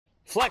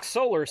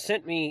FlexSolar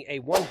sent me a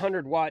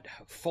 100-watt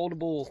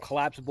foldable,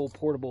 collapsible,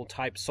 portable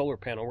type solar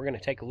panel. We're going to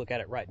take a look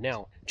at it right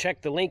now.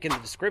 Check the link in the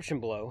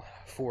description below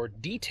for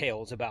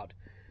details about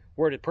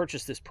where to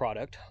purchase this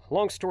product.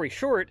 Long story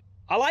short,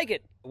 I like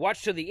it.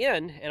 Watch to the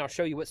end and I'll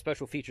show you what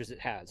special features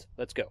it has.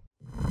 Let's go.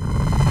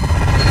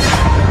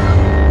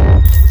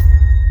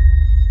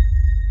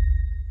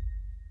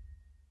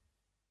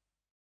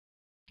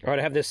 All right,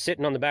 I have this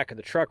sitting on the back of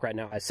the truck right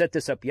now. I set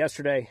this up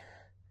yesterday,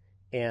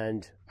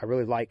 and I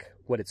really like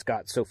what it's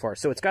got so far.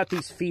 So it's got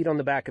these feet on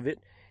the back of it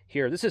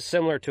here. This is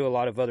similar to a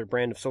lot of other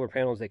brand of solar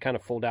panels. They kind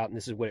of fold out, and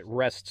this is what it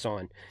rests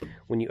on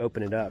when you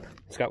open it up.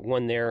 It's got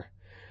one there,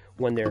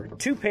 one there.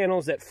 Two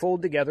panels that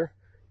fold together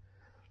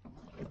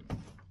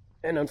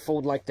and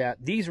unfold like that.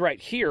 These right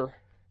here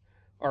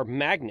are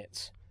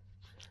magnets.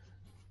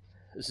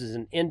 This is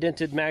an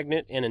indented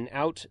magnet and an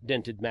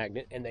outdented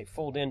magnet, and they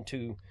fold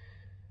into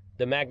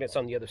the magnets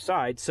on the other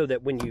side so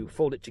that when you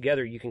fold it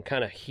together, you can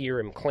kind of hear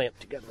them clamp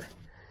together.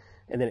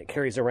 And then it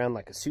carries around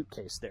like a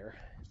suitcase there.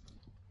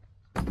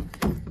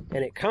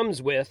 And it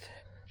comes with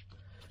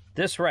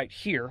this right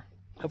here.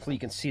 Hopefully you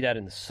can see that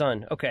in the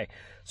sun. Okay,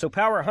 so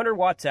power 100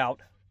 watts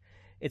out.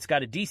 It's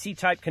got a DC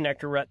type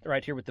connector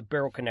right here with the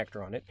barrel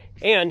connector on it.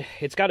 And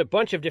it's got a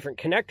bunch of different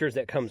connectors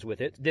that comes with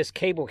it. This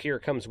cable here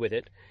comes with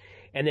it.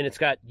 And then it's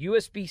got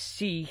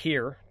USB-C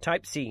here,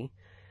 Type C,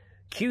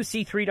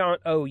 QC 3.0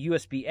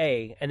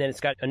 USB-A, and then it's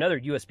got another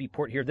USB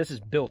port here. This is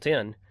built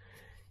in,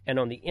 and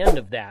on the end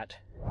of that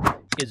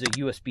is a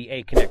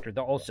USB-A connector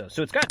also.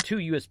 So it's got two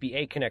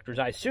USB-A connectors.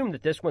 I assume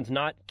that this one's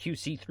not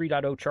QC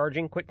 3.0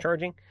 charging, quick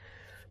charging,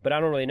 but I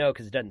don't really know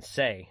because it doesn't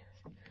say.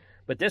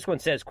 But this one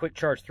says quick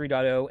charge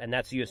 3.0, and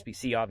that's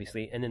USB-C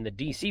obviously, and then the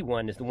DC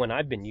one is the one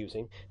I've been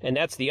using, and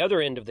that's the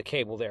other end of the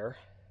cable there.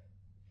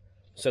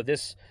 So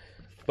this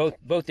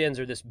both ends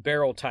are this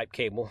barrel type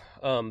cable.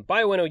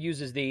 Bioenno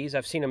uses these.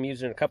 I've seen them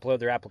used in a couple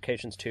other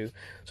applications too.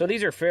 So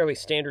these are fairly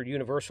standard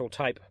universal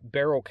type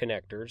barrel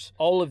connectors.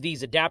 All of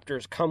these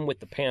adapters come with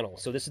the panel.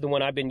 So this is the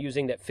one I've been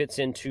using that fits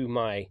into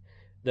my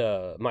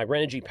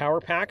Renogy power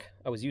pack.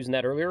 I was using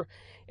that earlier,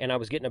 and I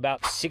was getting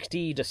about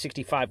 60 to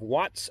 65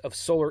 watts of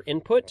solar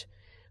input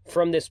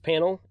from this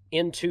panel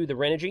into the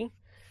Renogy,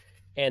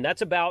 and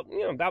that's about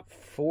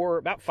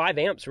 5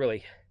 amps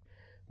really.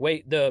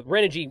 The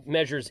Renogy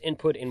measures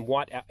input in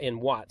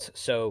watts,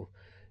 so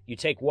you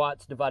take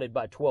watts divided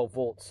by 12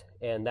 volts,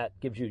 and that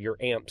gives you your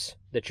amps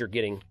that you're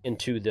getting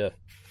into the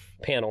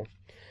panel.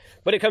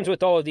 But it comes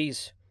with all of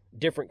these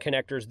different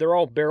connectors. They're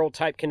all barrel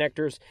type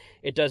connectors.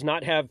 It does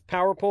not have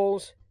power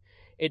poles.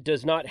 It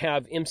does not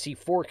have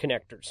MC4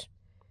 connectors.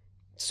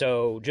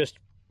 So just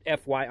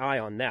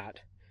FYI on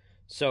that.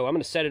 So I'm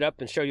going to set it up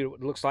and show you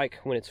what it looks like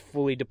when it's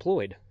fully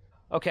deployed.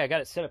 Okay, I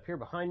got it set up here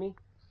behind me.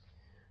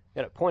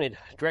 Got it pointed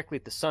directly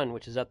at the sun,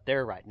 which is up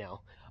there right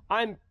now.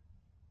 I'm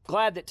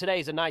glad that today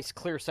is a nice,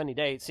 clear, sunny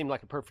day. It seemed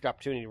like a perfect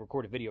opportunity to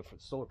record a video for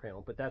the solar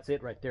panel, but that's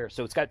it right there.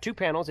 So it's got two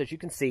panels, as you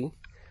can see.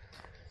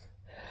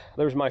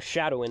 There's my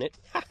shadow in it.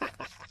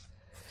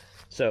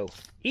 So,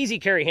 easy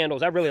carry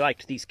handles. I really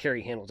liked these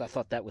carry handles. I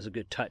thought that was a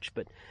good touch.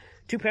 But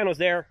two panels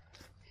there.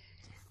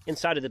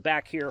 Inside of the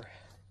back here,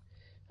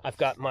 I've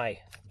got my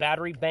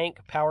battery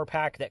bank power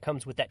pack that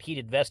comes with that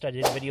heated vest I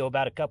did a video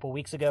about a couple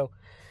weeks ago.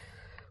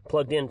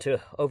 Plugged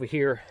into over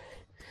here,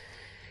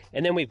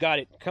 and then we've got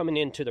it coming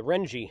into the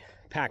Renogy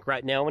pack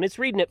right now, and it's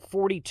reading at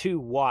 42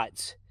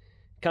 watts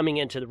coming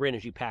into the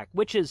Renogy pack,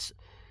 which is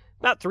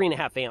about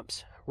 3.5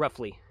 amps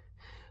roughly.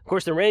 Of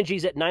course, the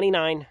Renogy's at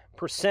 99%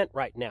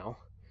 right now,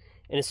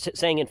 and it's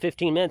saying in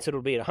 15 minutes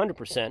it'll be at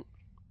 100%,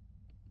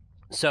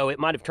 so it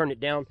might have turned it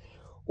down,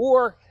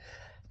 or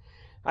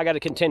I got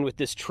to contend with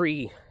this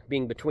tree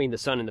being between the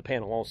sun and the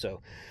panel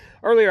also.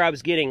 Earlier I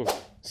was getting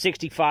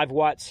 65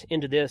 watts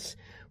into this.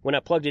 When I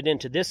plugged it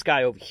into this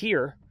guy over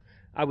here,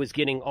 I was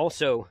getting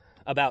also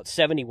about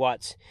 70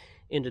 watts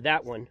into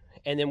that one.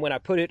 And then when I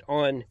put it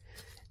on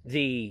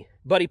the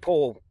Buddy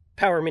Pole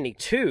Power Mini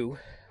 2,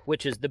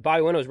 which is the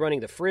Bioenno's running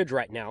the fridge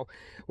right now,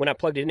 when I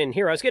plugged it in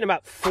here, I was getting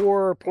about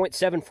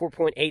 4.7,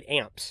 4.8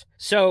 amps.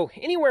 So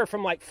anywhere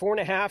from like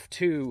 4.5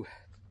 to,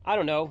 I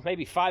don't know,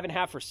 maybe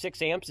 5.5 or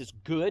 6 amps is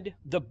good.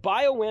 The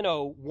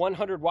Bioenno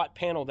 100-watt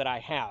panel that I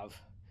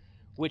have,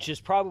 which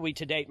is probably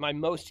to date my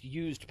most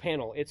used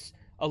panel, it's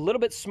a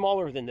little bit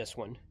smaller than this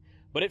one,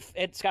 but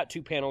it's got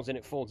two panels and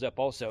it folds up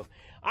also.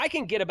 I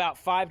can get about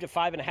 5 to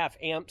 5.5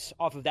 amps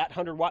off of that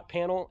 100-watt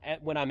panel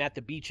when I'm at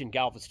the beach in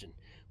Galveston.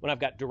 When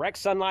I've got direct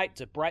sunlight, it's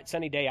a bright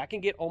sunny day, I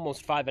can get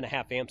almost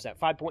 5.5 amps, at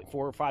 5.4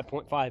 or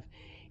 5.5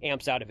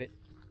 amps out of it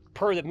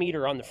per the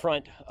meter on the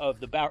front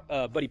of the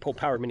Buddy Pole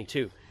Power Mini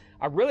 2.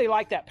 I really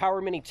like that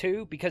Power Mini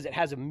 2 because it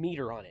has a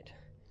meter on it.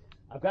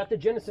 I've got the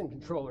Jenison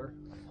controller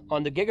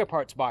on the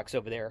Gigaparts box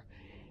over there,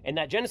 and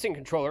that Jenison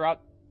controller,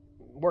 out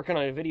working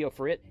on a video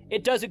for it,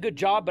 it does a good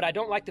job, but I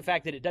don't like the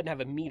fact that it doesn't have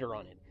a meter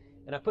on it.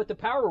 And I put the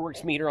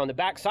PowerWorks meter on the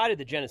back side of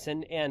the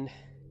Jenison, and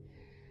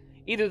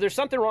either there's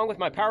something wrong with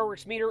my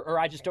PowerWorks meter or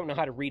I just don't know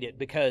how to read it,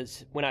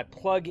 because when I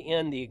plug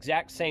in the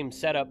exact same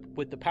setup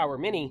with the Power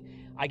Mini,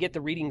 I get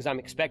the readings I'm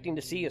expecting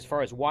to see as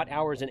far as watt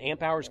hours and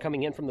amp hours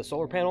coming in from the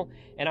solar panel,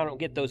 and I don't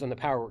get those on the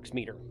PowerWorks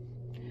meter.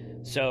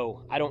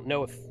 So I don't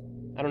know if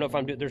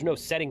I'm doing, there's no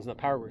settings on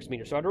the PowerWorks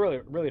meter, so I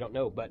really don't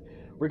know. But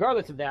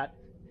regardless of that,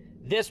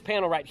 this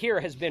panel right here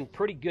has been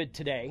pretty good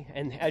today,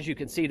 and as you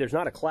can see, there's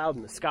not a cloud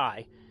in the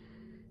sky.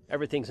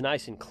 Everything's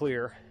nice and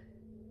clear.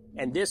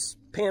 And this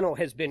panel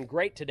has been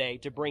great today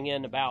to bring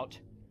in about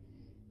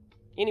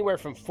anywhere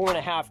from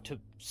 4.5 to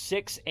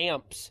 6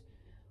 amps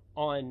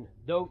on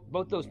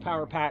both those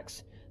power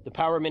packs, the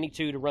Power Mini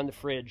 2 to run the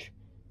fridge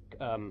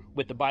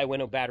with the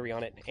bi-window battery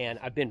on it. And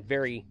I've been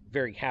very,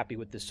 very happy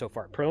with this so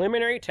far.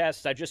 Preliminary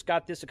tests, I just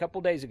got this a couple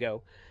days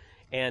ago,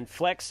 and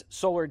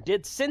FlexSolar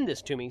did send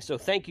this to me, so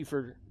thank you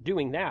for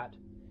doing that.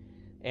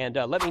 And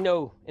let me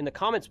know in the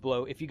comments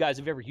below if you guys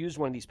have ever used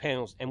one of these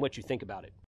panels and what you think about it.